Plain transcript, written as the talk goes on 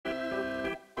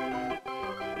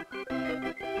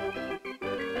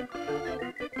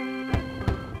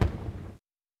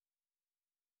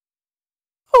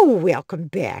Welcome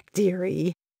back,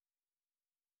 dearie.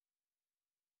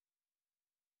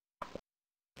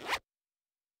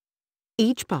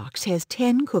 Each box has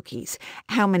 10 cookies.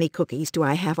 How many cookies do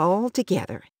I have all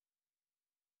together?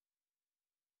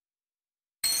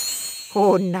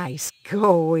 Oh, nice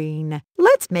going.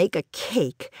 Let's make a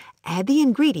cake. Add the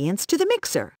ingredients to the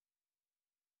mixer.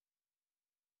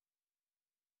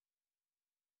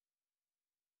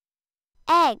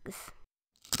 Eggs,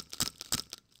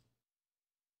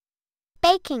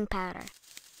 baking powder,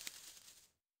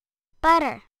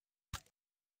 butter,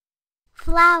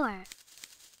 flour,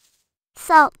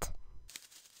 salt,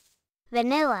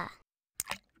 vanilla,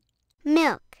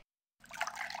 milk,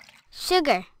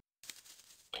 sugar.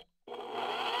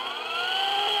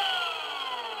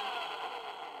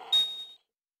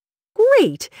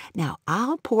 Great! Now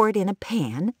I'll pour it in a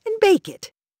pan and bake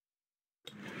it.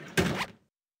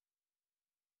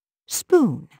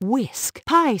 Spoon, whisk,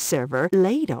 pie server,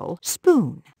 ladle,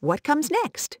 spoon. What comes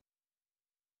next?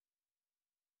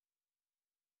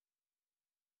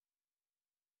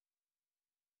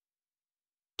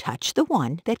 Touch the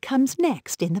one that comes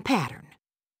next in the pattern.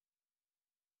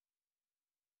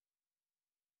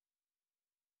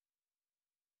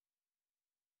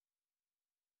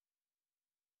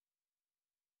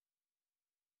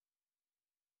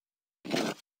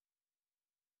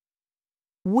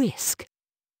 Whisk.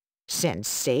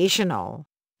 Sensational.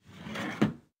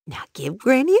 Now give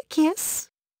Granny a kiss.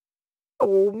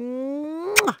 Oh,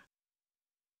 mwah.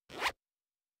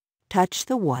 Touch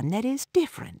the one that is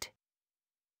different.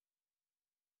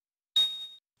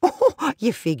 Oh,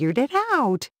 you figured it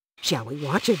out. Shall we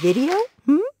watch a video?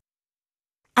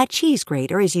 A cheese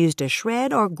grater is used to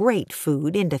shred or grate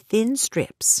food into thin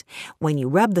strips. When you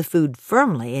rub the food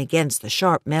firmly against the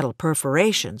sharp metal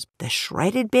perforations, the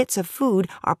shredded bits of food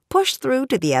are pushed through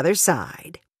to the other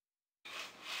side.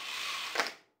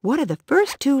 What are the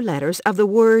first two letters of the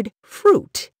word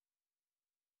fruit?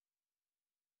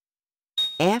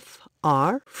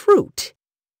 F-R, fruit.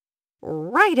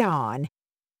 Right on.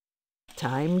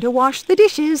 Time to wash the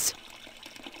dishes.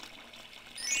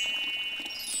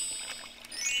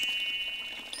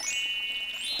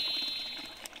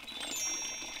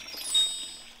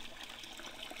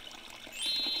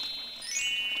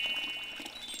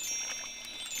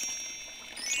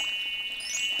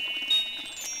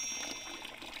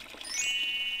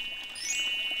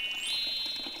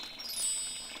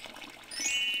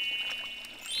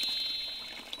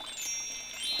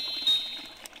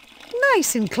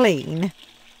 Nice and clean.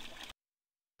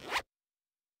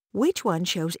 Which one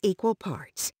shows equal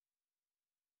parts?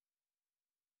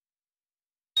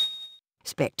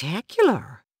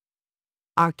 Spectacular!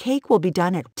 Our cake will be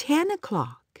done at 10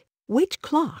 o'clock. Which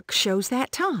clock shows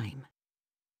that time?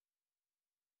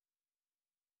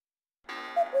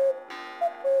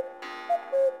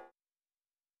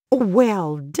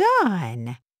 Well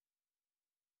done!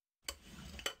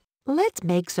 Let's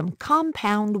make some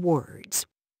compound words.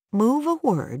 Move a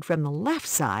word from the left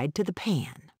side to the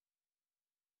pan.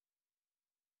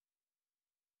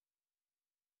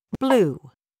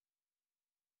 Blue.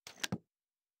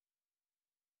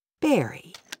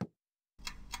 Berry.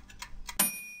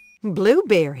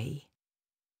 Blueberry.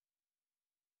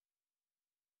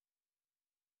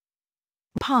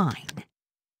 Pine.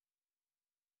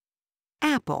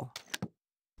 Apple.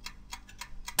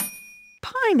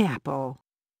 Pineapple.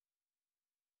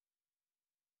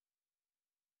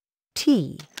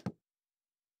 Tea.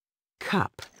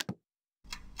 Cup.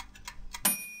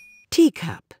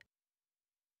 Teacup.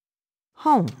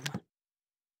 Home.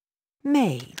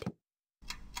 Made.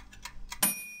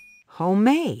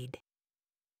 Homemade.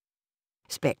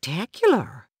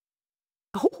 Spectacular!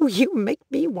 Oh, you make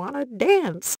me want to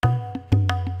dance.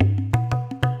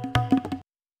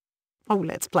 Oh,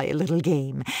 let's play a little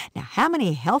game. Now, how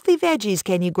many healthy veggies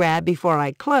can you grab before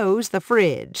I close the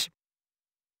fridge?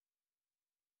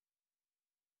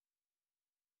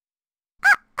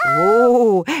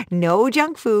 Oh, no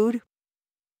junk food.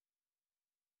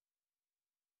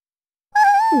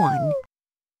 1.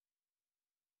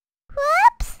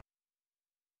 Whoops!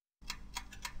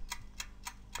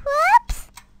 Whoops!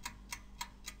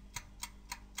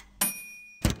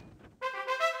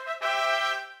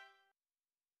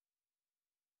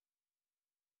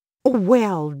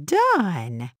 Well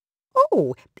done.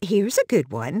 Oh, here's a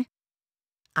good one.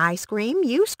 I scream,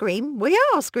 you scream, we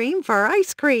all scream for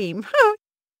ice cream.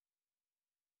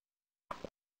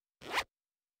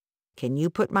 Can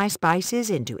you put my spices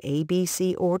into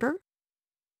ABC order?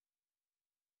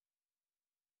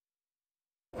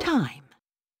 Time.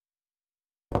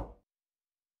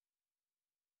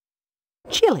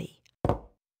 Chili.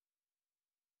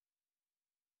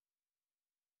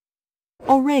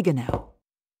 oregano,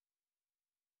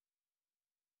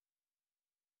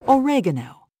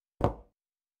 oregano,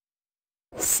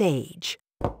 sage,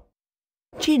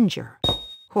 ginger.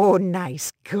 Oh,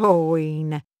 nice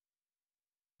going.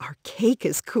 Our cake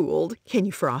is cooled. Can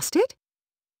you frost it?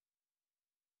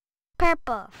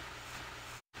 Purple.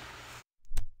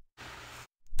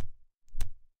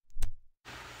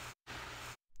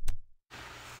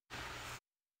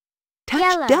 Touch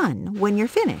Yellow. done when you're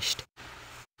finished.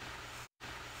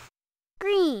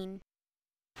 Green.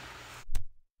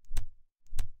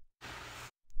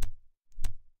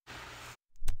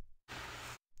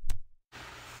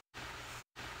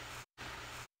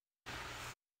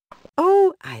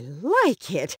 Oh, I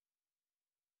like it.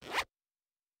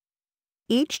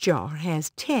 Each jar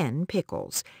has 10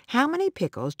 pickles. How many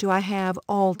pickles do I have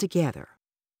altogether?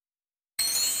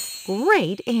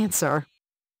 Great answer.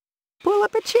 Pull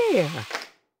up a chair.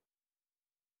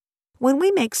 When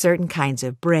we make certain kinds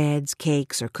of breads,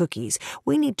 cakes, or cookies,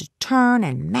 we need to turn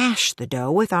and mash the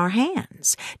dough with our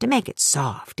hands to make it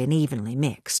soft and evenly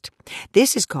mixed.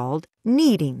 This is called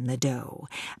kneading the dough.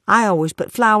 I always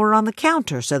put flour on the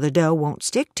counter so the dough won't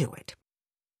stick to it.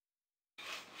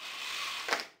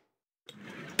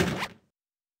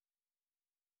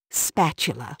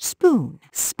 Spatula, spoon,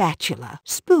 spatula,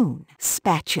 spoon,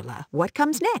 spatula. What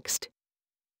comes next?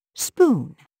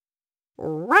 Spoon.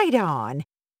 Right on.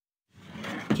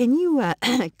 Can you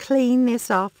clean this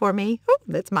off for me? Oh,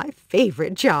 that's my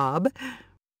favorite job.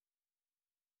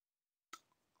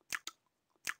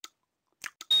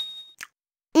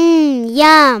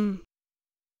 Yum.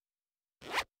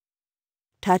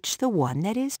 Touch the one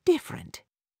that is different.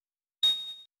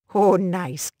 Oh,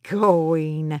 nice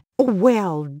going.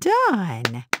 Well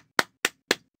done.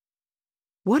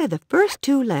 What are the first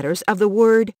two letters of the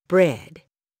word bread?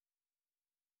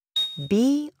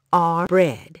 B-R,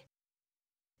 bread.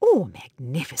 Oh,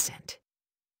 magnificent.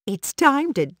 It's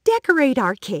time to decorate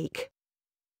our cake.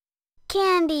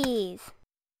 Candies.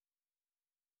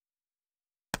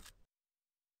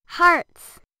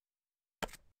 Hearts.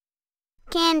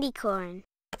 Candy corn.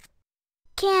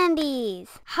 Candies.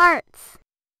 Hearts.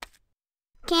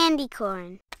 Candy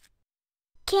corn.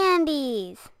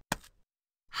 Candies.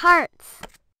 Hearts.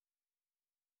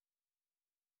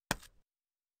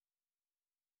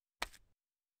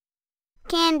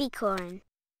 Candy corn.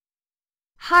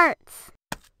 Hearts.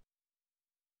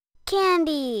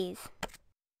 Candies.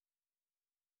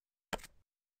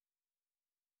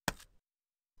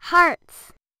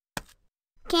 Hearts.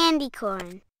 Candy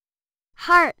corn.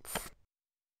 Hearts.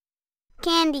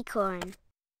 Candy corn.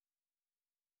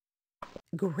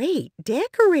 Great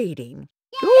decorating.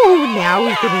 Oh, now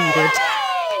we can eat it.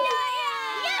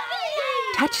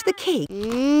 Touch the cake.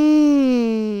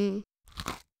 Mmm.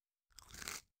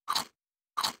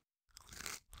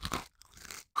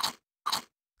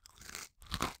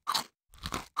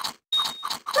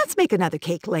 Let's make another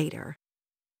cake later.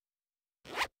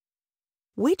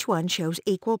 Which one shows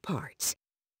equal parts?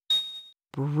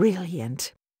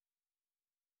 Brilliant.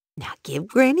 Now give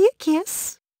Granny a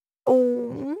kiss.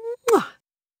 Oh, mwah.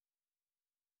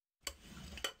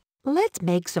 Let's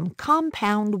make some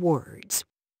compound words.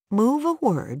 Move a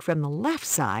word from the left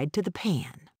side to the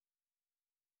pan.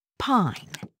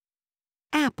 Pine,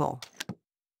 apple,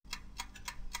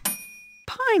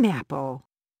 pineapple,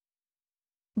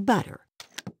 butter,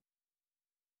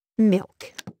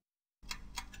 milk,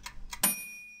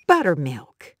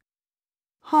 buttermilk,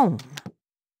 home,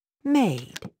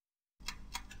 made,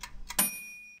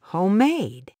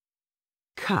 homemade,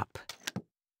 cup,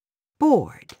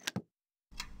 board,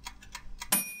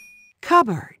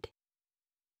 cupboard.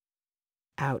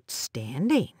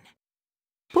 Outstanding.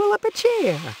 Pull up a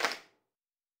chair.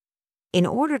 In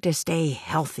order to stay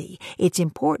healthy, it's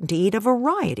important to eat a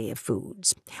variety of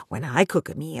foods. When I cook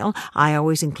a meal, I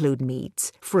always include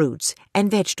meats, fruits, and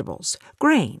vegetables,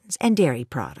 grains, and dairy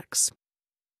products.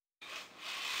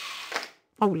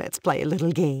 Oh, let's play a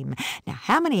little game. Now,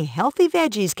 how many healthy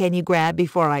veggies can you grab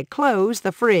before I close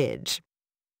the fridge?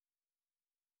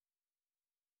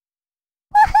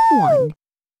 Woohoo! 1,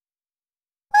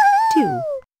 2,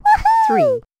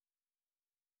 3.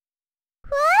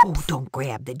 Oh, don't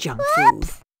grab the junk food.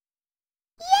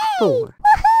 4,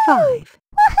 5,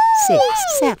 6,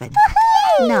 7,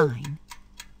 9.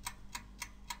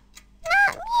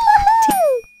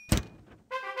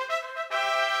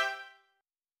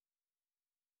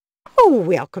 Oh,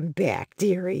 welcome back,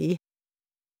 dearie.